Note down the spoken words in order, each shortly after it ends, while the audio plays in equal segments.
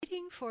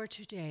for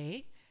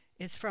today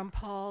is from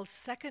Paul's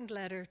second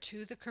letter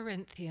to the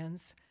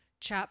Corinthians,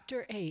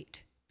 chapter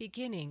 8,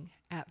 beginning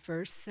at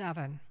verse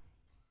 7.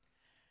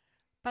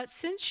 But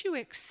since you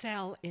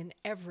excel in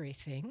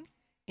everything,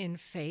 in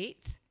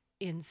faith,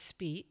 in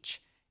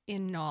speech,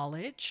 in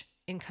knowledge,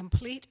 in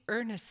complete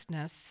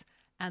earnestness,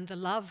 and the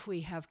love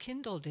we have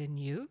kindled in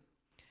you,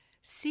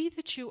 see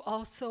that you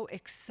also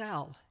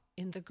excel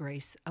in the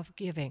grace of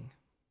giving.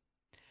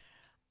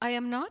 I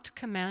am not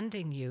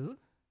commanding you,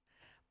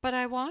 but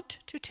I want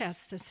to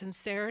test the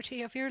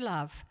sincerity of your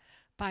love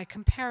by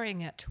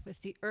comparing it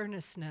with the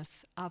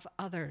earnestness of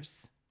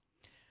others.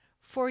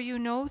 For you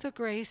know the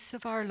grace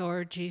of our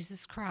Lord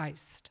Jesus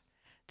Christ,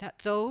 that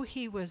though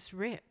he was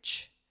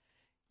rich,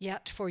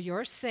 yet for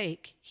your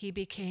sake he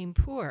became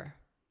poor,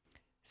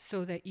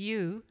 so that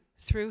you,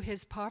 through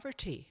his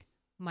poverty,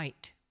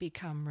 might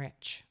become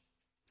rich.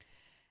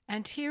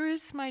 And here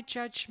is my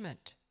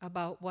judgment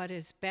about what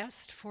is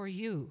best for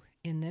you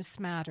in this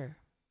matter.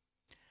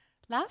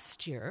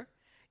 Last year,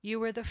 you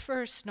were the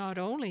first not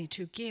only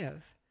to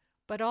give,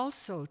 but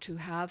also to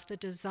have the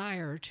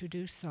desire to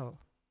do so.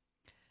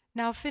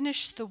 Now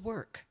finish the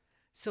work,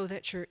 so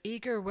that your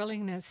eager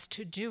willingness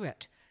to do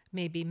it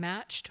may be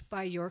matched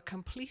by your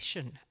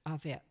completion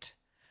of it,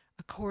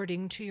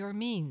 according to your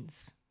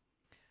means.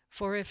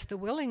 For if the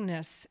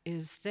willingness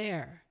is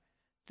there,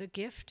 the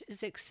gift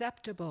is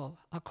acceptable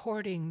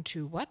according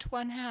to what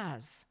one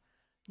has,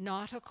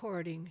 not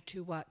according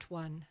to what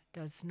one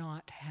does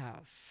not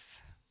have.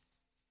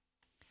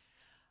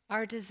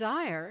 Our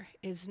desire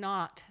is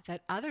not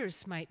that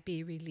others might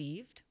be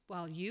relieved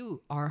while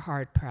you are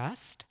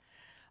hard-pressed,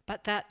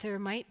 but that there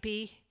might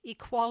be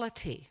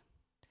equality.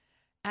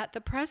 At the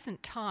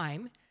present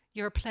time,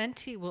 your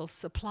plenty will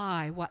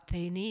supply what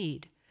they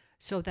need,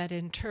 so that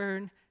in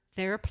turn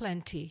their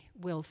plenty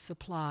will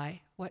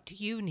supply what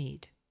you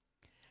need.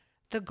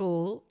 The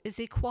goal is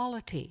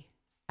equality,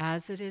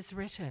 as it is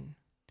written,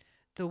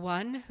 "The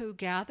one who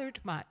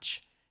gathered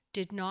much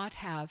did not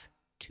have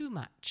too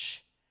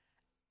much,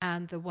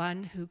 and the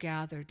one who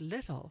gathered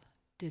little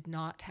did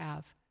not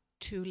have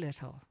too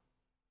little."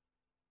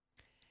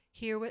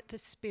 Hear what the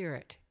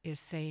Spirit is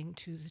saying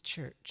to the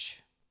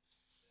church.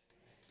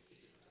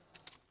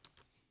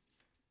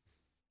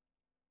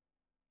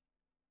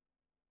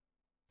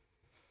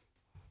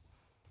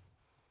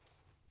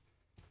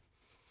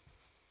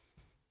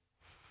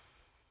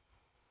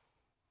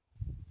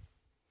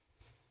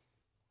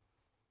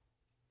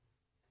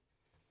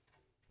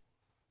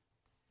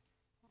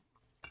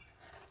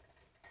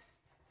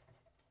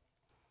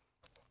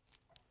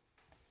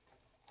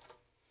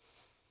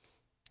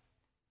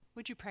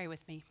 Would you pray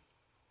with me?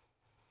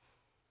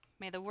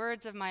 May the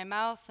words of my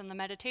mouth and the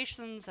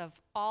meditations of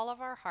all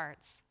of our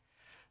hearts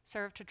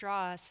serve to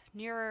draw us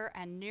nearer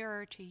and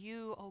nearer to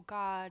you, O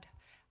God,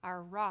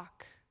 our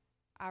rock,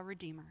 our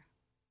Redeemer.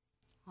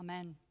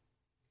 Amen.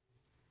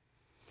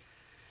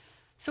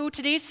 So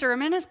today's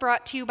sermon is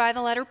brought to you by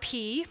the letter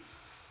P,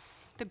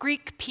 the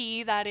Greek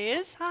P, that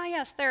is.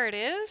 Yes, there it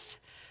is,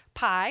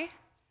 pi.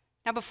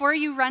 Now, before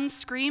you run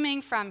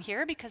screaming from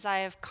here because I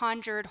have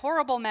conjured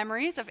horrible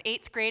memories of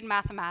 8th grade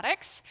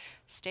mathematics,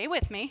 stay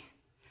with me.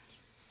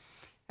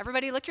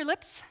 Everybody lick your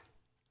lips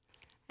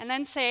and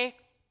then say,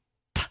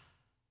 P.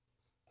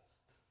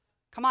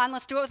 Come on,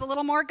 let's do it with a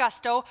little more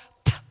gusto.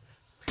 P,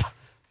 P,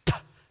 P,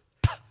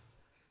 P.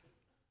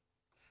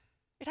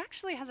 It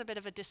actually has a bit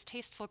of a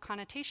distasteful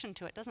connotation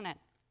to it, doesn't it?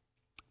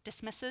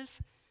 Dismissive,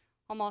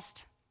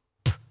 almost,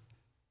 P,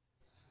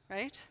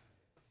 right?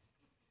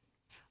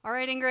 All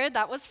right, Ingrid,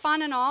 that was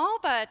fun and all,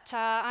 but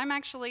I'm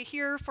actually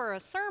here for a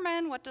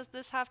sermon. What does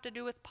this have to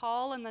do with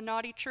Paul and the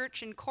naughty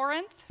church in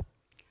Corinth?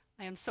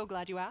 I am so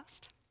glad you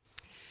asked.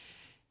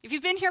 If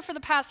you've been here for the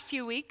past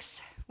few weeks,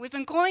 we've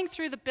been going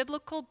through the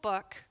biblical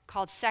book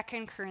called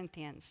 2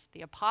 Corinthians,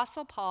 the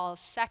Apostle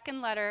Paul's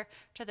second letter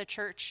to the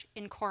church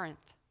in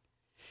Corinth.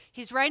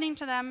 He's writing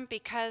to them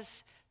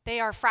because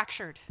they are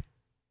fractured,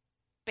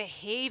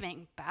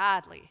 behaving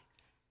badly,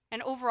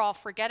 and overall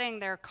forgetting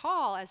their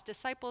call as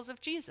disciples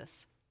of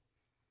Jesus.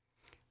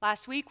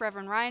 Last week,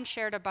 Reverend Ryan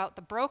shared about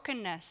the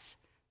brokenness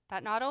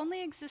that not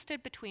only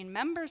existed between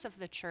members of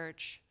the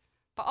church,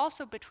 but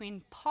also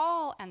between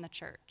Paul and the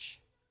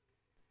church.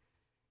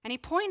 And he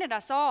pointed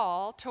us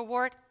all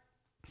toward,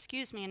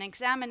 an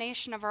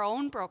examination of our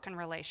own broken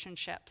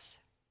relationships.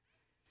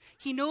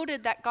 He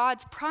noted that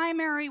God's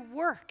primary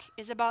work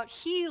is about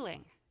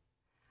healing,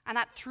 and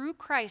that through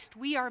Christ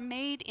we are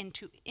made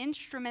into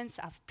instruments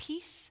of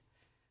peace,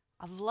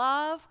 of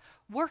love,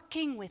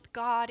 working with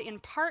God in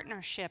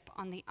partnership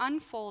on the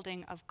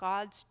unfolding of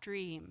God's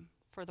dream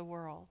for the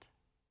world.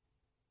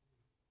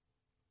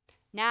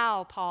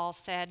 Now, Paul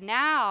said,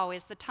 now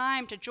is the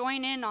time to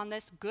join in on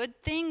this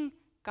good thing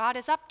God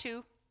is up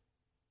to.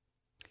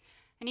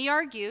 And he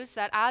argues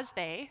that as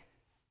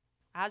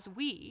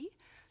we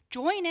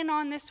join in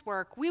on this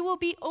work, we will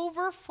be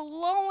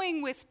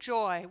overflowing with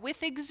joy,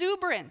 with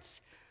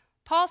exuberance.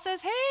 Paul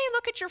says, hey,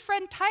 look at your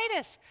friend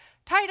Titus.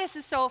 Titus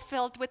is so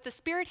filled with the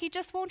Spirit, he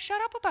just won't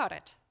shut up about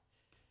it.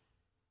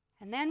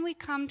 And then we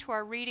come to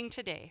our reading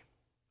today.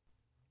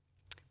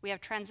 We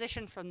have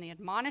transitioned from the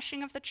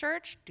admonishing of the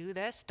church, do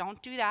this,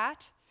 don't do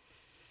that.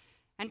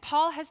 And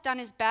Paul has done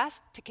his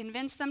best to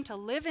convince them to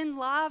live in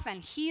love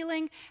and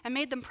healing and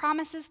made them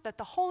promises that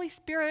the Holy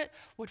Spirit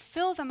would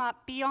fill them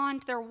up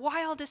beyond their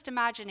wildest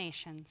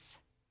imaginations.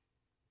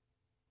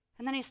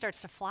 And then he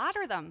starts to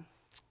flatter them.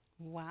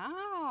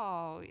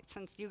 Wow,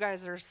 since you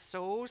guys are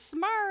so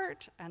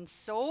smart and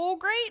so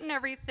great and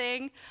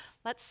everything,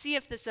 let's see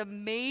if this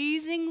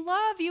amazing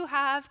love you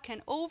have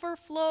can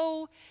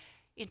overflow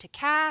into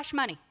cash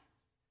money.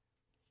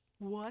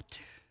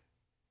 What?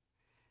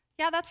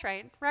 Yeah, that's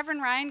right.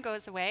 Reverend Ryan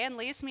goes away and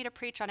leaves me to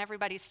preach on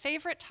everybody's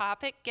favorite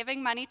topic,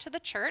 giving money to the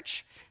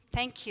church.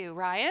 Thank you,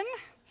 Ryan.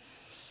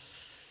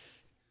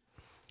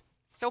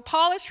 So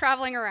Paul is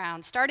traveling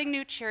around, starting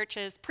new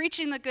churches,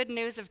 preaching the good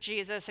news of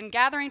Jesus, and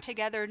gathering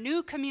together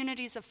new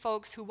communities of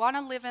folks who want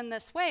to live in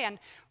this way. And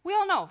we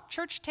all know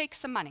church takes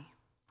some money.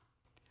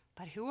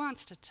 But who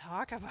wants to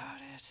talk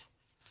about it?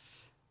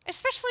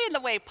 Especially in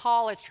the way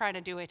Paul is trying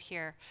to do it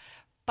here,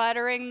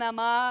 buttering them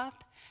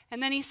up.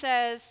 And then he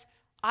says,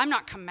 I'm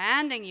not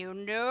commanding you.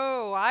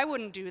 No, I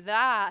wouldn't do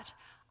that.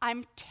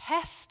 I'm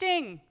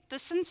testing the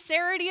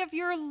sincerity of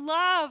your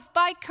love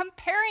by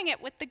comparing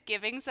it with the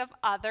givings of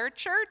other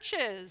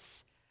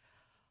churches.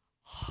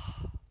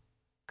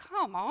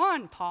 Come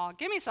on, Paul,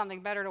 give me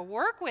something better to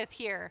work with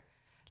here.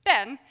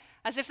 Then,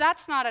 as if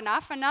that's not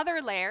enough,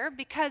 another layer,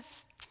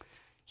 because,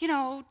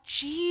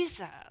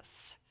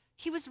 Jesus,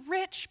 he was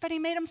rich, but he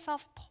made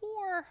himself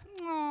poor.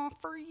 Oh,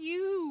 for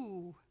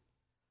you.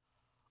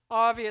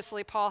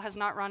 Obviously, Paul has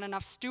not run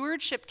enough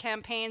stewardship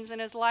campaigns in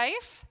his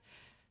life,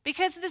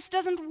 because this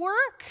doesn't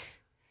work.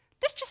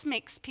 This just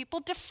makes people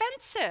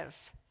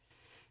defensive.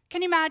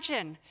 Can you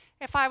imagine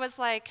if I was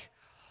like,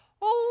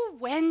 oh,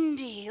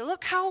 Wendy,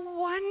 look how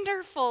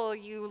wonderful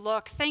you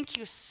look. Thank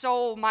you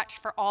so much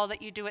for all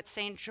that you do at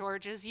St.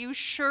 George's. You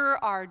sure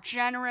are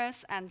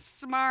generous and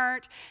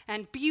smart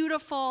and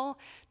beautiful.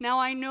 Now,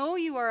 I know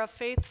you are a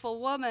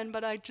faithful woman,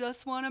 but I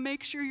just want to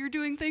make sure you're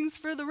doing things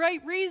for the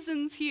right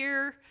reasons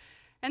here.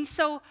 And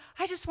so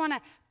I just want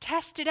to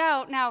test it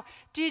out. Now,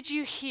 did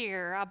you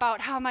hear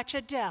about how much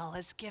Adele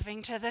is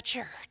giving to the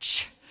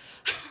church?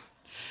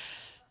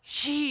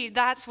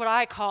 That's what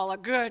I call a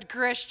good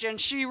Christian.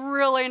 She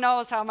really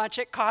knows how much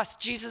it cost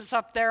Jesus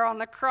up there on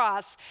the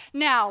cross.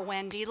 Now,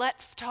 Wendy,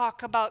 let's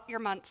talk about your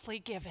monthly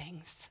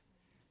givings.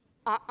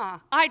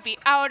 I'd be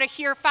out of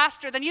here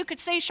faster than you could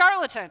say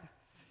charlatan.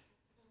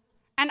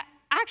 And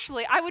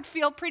actually, I would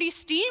feel pretty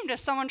steamed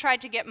if someone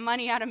tried to get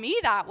money out of me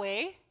that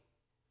way.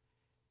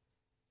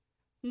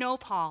 No,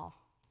 Paul,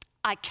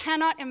 I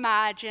cannot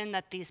imagine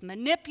that these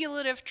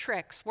manipulative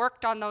tricks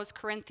worked on those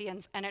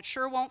Corinthians, and it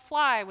sure won't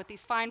fly with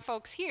these fine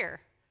folks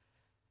here.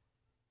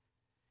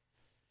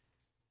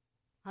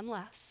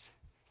 Unless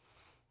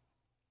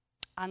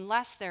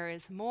there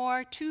is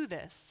more to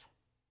this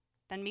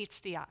than meets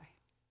the eye,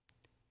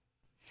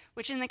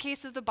 which in the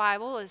case of the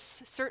Bible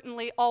is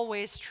certainly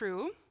always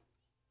true.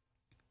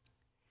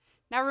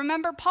 Now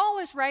remember, Paul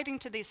is writing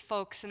to these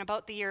folks in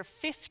about the year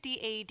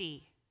 50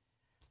 AD.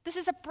 This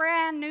is a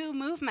brand new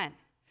movement.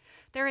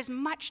 There is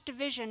much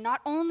division, not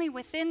only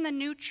within the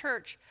new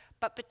church,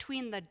 but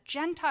between the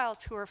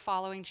Gentiles who are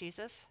following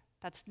Jesus,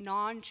 that's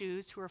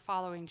non-Jews who are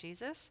following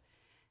Jesus,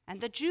 and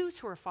the Jews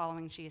who are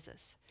following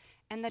Jesus.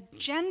 And the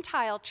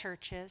Gentile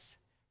churches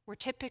were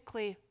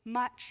typically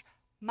much,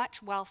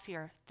 much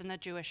wealthier than the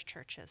Jewish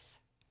churches.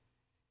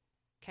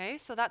 Okay,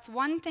 so that's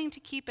one thing to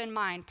keep in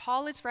mind.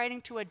 Paul is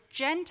writing to a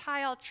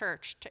Gentile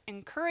church to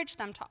encourage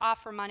them to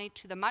offer money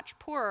to the much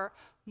poorer,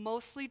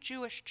 mostly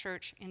Jewish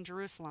church in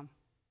Jerusalem.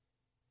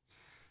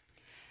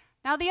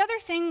 Now, the other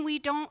thing we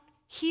don't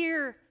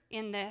hear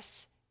in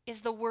this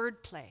is the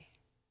wordplay,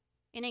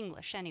 in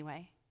English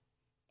anyway.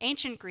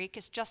 Ancient Greek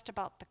is just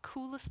about the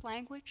coolest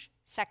language,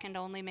 second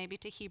only maybe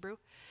to Hebrew.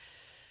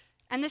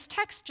 And this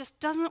text just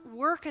doesn't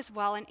work as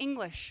well in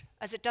English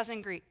as it does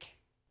in Greek.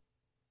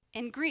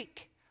 In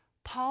Greek,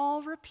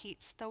 Paul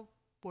repeats the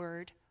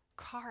word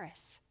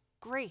charis,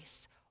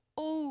 grace,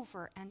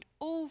 over and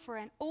over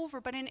and over,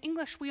 but in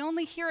English we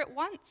only hear it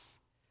once.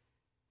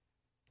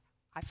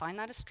 I find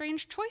that a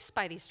strange choice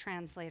by these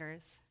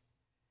translators.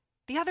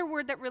 The other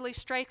word that really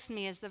strikes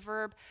me is the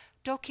verb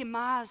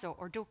dokimazo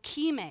or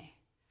dokime.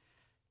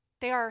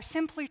 They are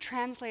simply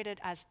translated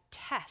as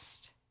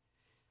test.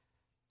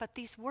 But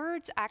these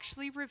words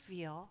actually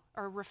reveal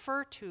or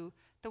refer to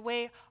the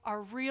way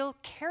our real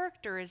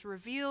character is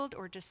revealed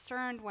or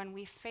discerned when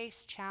we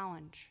face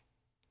challenge.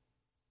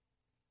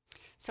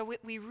 So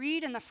what we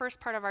read in the first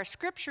part of our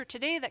scripture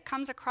today that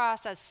comes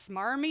across as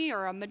smarmy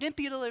or a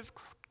manipulative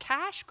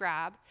cash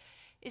grab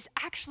is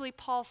actually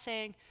Paul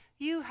saying,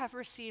 you have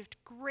received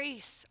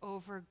grace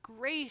over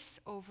grace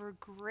over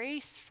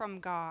grace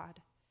from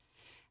God.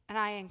 And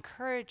I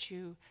encourage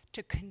you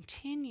to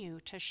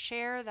continue to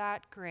share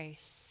that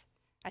grace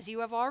as you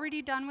have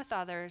already done with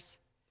others.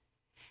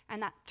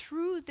 And that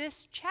through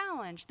this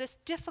challenge, this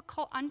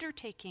difficult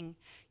undertaking,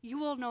 you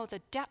will know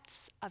the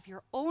depths of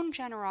your own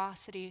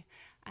generosity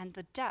and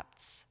the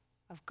depths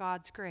of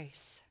God's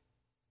grace.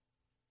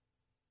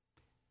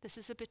 This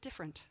is a bit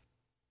different.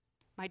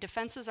 My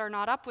defenses are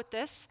not up with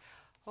this.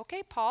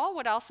 Okay, Paul,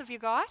 what else have you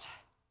got?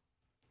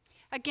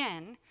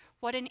 Again,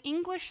 what in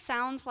English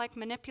sounds like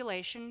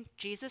manipulation,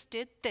 Jesus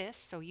did this,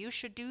 so you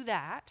should do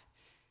that,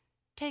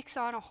 takes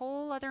on a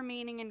whole other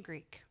meaning in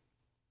Greek.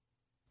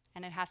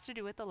 And it has to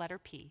do with the letter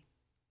P.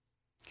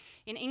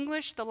 In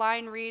English, the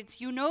line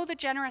reads, "You know the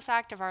generous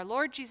act of our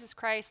Lord Jesus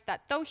Christ,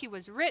 that though he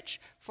was rich,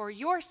 for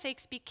your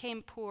sakes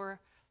became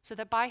poor, so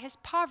that by his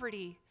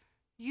poverty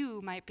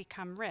you might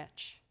become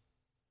rich."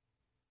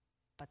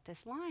 But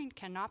this line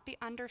cannot be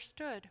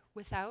understood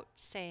without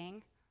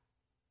saying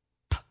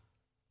P.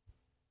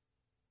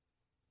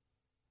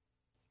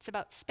 It's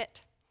about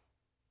spit.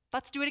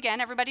 Let's do it again,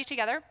 everybody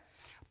together.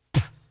 P.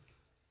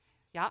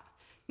 Yeah.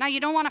 Now you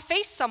don't want to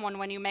face someone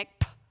when you make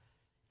P,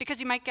 because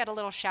you might get a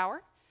little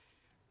shower.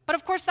 But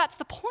of course, that's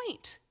the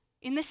point.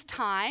 In this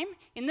time,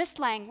 in this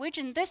language,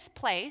 in this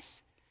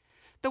place,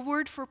 the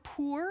word for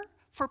poor,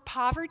 for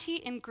poverty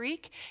in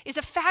Greek, is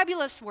a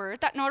fabulous word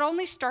that not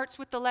only starts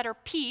with the letter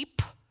P,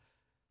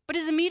 but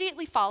is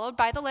immediately followed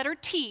by the letter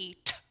T,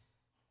 t.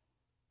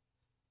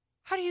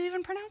 How do you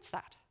even pronounce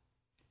that?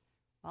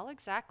 Well,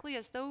 exactly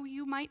as though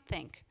you might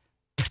think.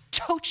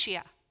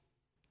 Ptochia,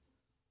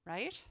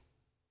 right?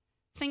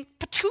 Think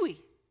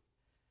patui.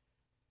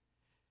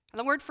 And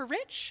the word for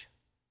rich,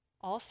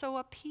 also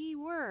a P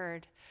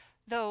word,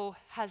 though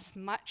has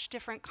much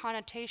different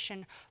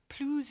connotation,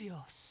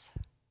 plusios.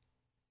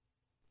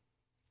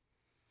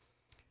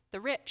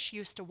 The rich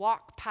used to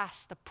walk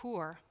past the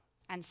poor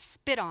and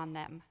spit on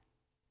them,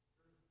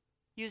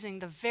 using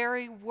the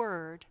very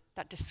word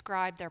that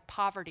described their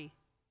poverty,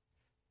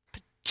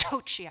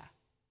 ptochia.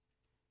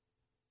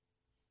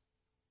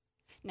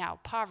 Now,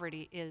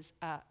 poverty is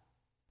a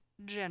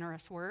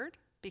generous word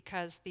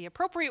because the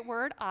appropriate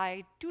word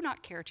I do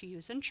not care to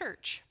use in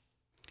church.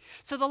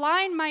 So the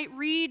line might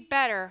read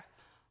better,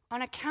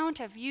 "On account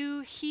of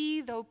you,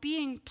 he, though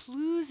being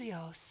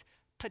plusios,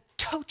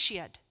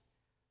 ptochiad,"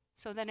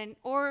 so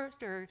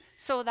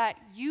that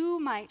you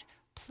might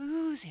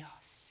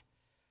plusios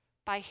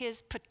by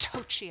his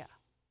ptochia.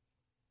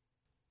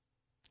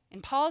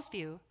 In Paul's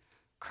view,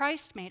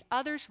 Christ made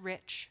others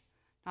rich,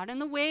 not in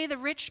the way the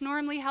rich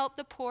normally help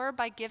the poor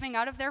by giving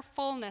out of their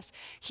fullness.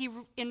 He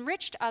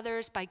enriched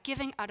others by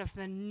giving out of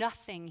the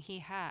nothing he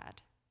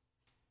had.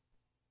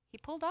 He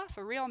pulled off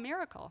a real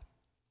miracle.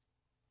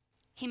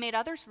 He made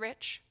others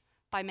rich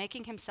by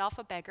making himself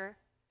a beggar,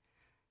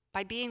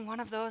 by being one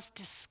of those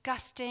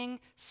disgusting,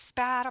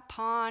 spat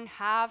upon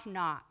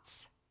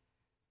have-nots,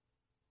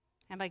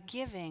 and by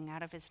giving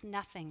out of his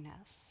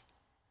nothingness.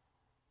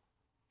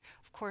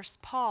 Of course,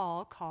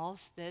 Paul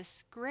calls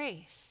this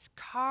grace,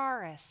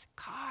 charis,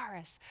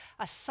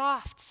 a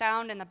soft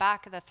sound in the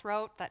back of the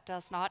throat that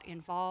does not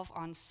involve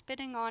on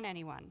spitting on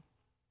anyone.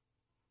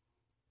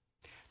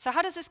 So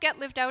how does this get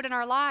lived out in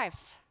our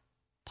lives?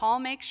 Paul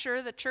makes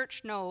sure the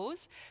church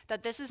knows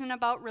that this isn't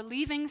about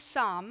relieving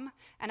some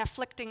and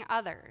afflicting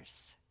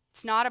others.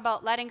 It's not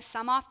about letting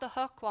some off the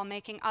hook while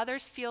making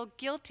others feel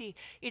guilty.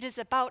 It is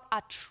about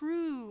a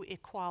true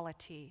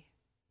equality,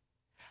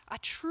 a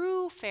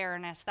true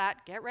fairness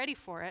that, get ready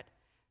for it,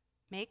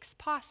 makes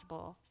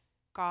possible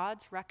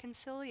God's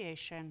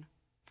reconciliation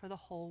for the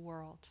whole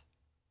world.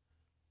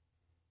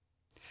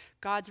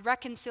 God's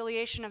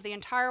reconciliation of the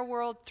entire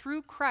world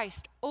through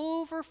Christ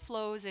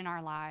overflows in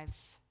our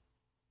lives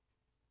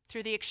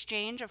through the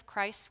exchange of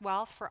Christ's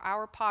wealth for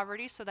our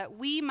poverty so that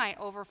we might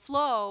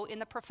overflow in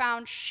the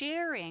profound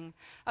sharing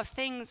of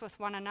things with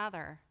one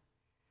another.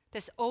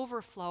 This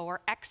overflow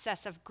or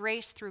excess of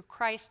grace through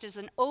Christ is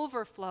an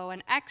overflow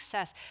and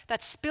excess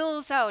that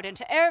spills out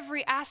into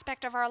every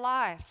aspect of our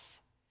lives,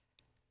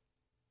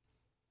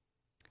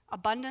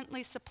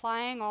 abundantly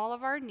supplying all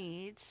of our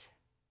needs.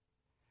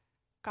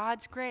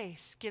 God's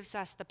grace gives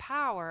us the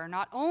power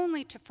not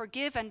only to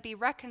forgive and be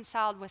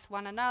reconciled with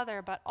one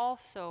another, but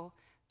also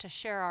to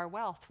share our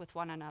wealth with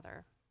one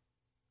another.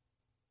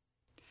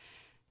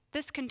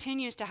 This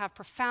continues to have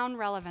profound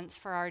relevance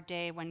for our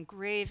day when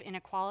grave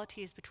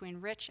inequalities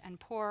between rich and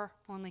poor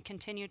only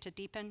continue to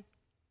deepen.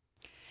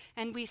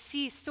 And we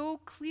see so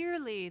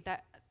clearly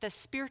that the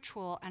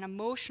spiritual and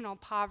emotional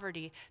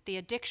poverty, the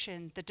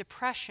addiction, the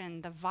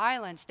depression, the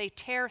violence, they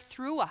tear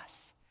through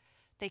us.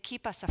 They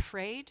keep us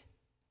afraid,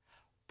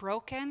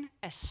 broken,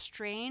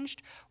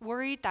 estranged,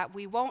 worried that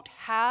we won't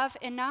have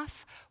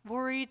enough,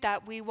 worried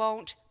that we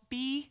won't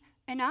be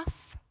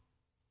enough.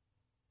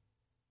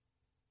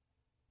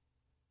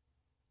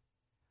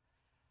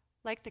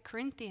 Like the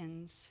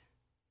Corinthians,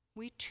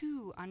 we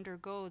too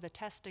undergo the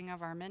testing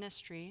of our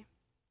ministry,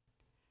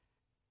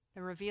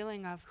 the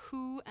revealing of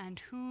who and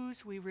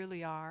whose we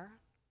really are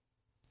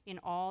in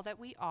all that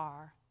we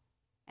are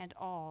and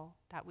all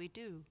that we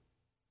do.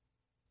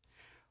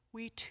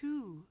 We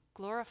too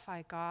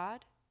glorify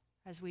God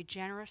as we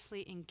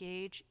generously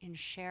engage in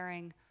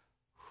sharing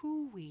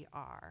who we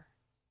are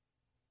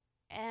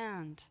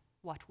and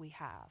what we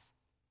have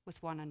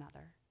with one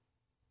another.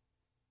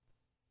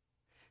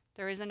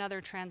 There is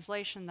another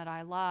translation that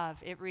I love.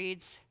 It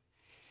reads,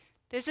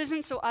 "This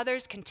isn't so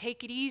others can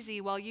take it easy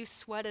while you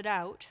sweat it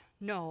out.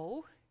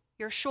 No,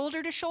 You're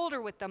shoulder to shoulder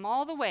with them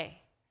all the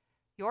way.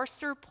 Your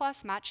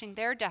surplus matching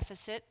their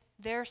deficit,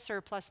 their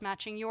surplus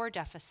matching your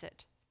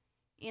deficit.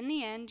 In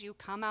the end, you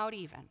come out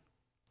even.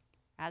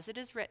 As it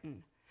is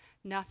written,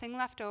 nothing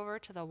left over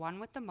to the one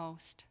with the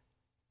most,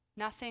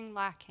 nothing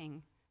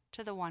lacking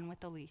to the one with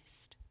the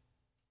least.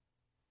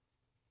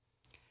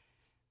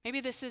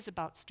 Maybe this is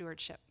about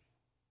stewardship,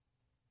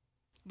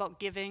 about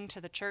giving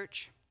to the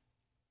church,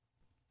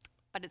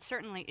 but it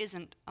certainly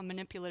isn't a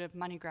manipulative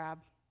money grab.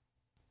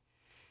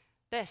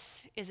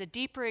 This is a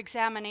deeper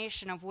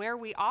examination of where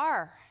we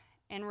are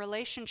in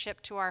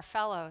relationship to our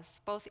fellows,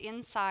 both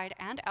inside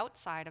and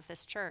outside of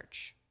this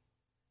church.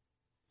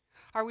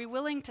 Are we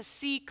willing to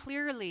see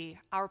clearly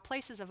our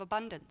places of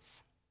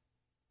abundance?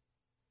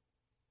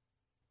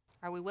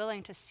 Are we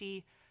willing to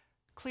see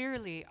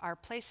clearly our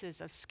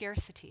places of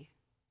scarcity?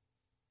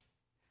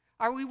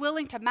 Are we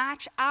willing to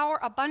match our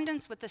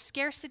abundance with the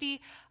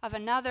scarcity of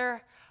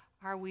another?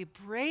 Are we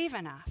brave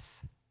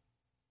enough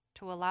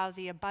to allow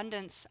the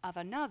abundance of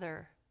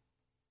another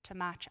to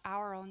match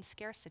our own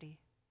scarcity?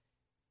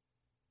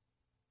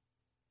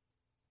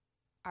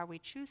 Are we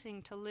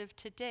choosing to live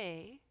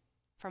today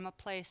from a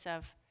place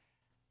of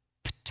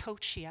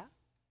ptochia,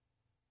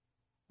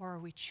 or are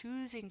we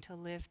choosing to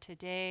live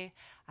today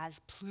as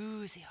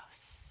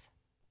plousios?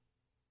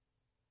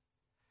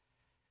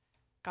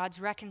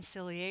 God's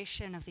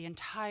reconciliation of the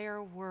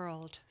entire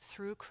world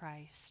through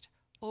Christ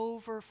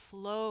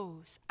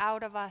overflows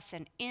out of us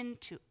and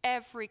into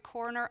every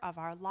corner of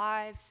our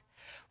lives.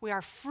 We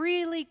are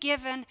freely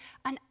given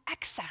an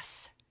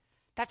excess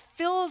that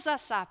fills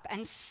us up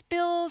and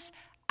spills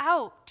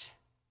out,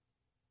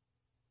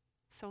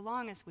 so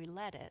long as we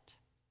let it.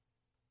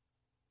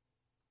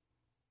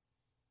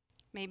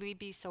 May we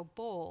be so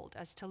bold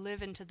as to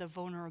live into the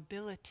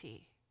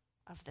vulnerability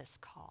of this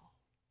call.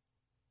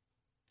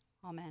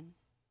 Amen.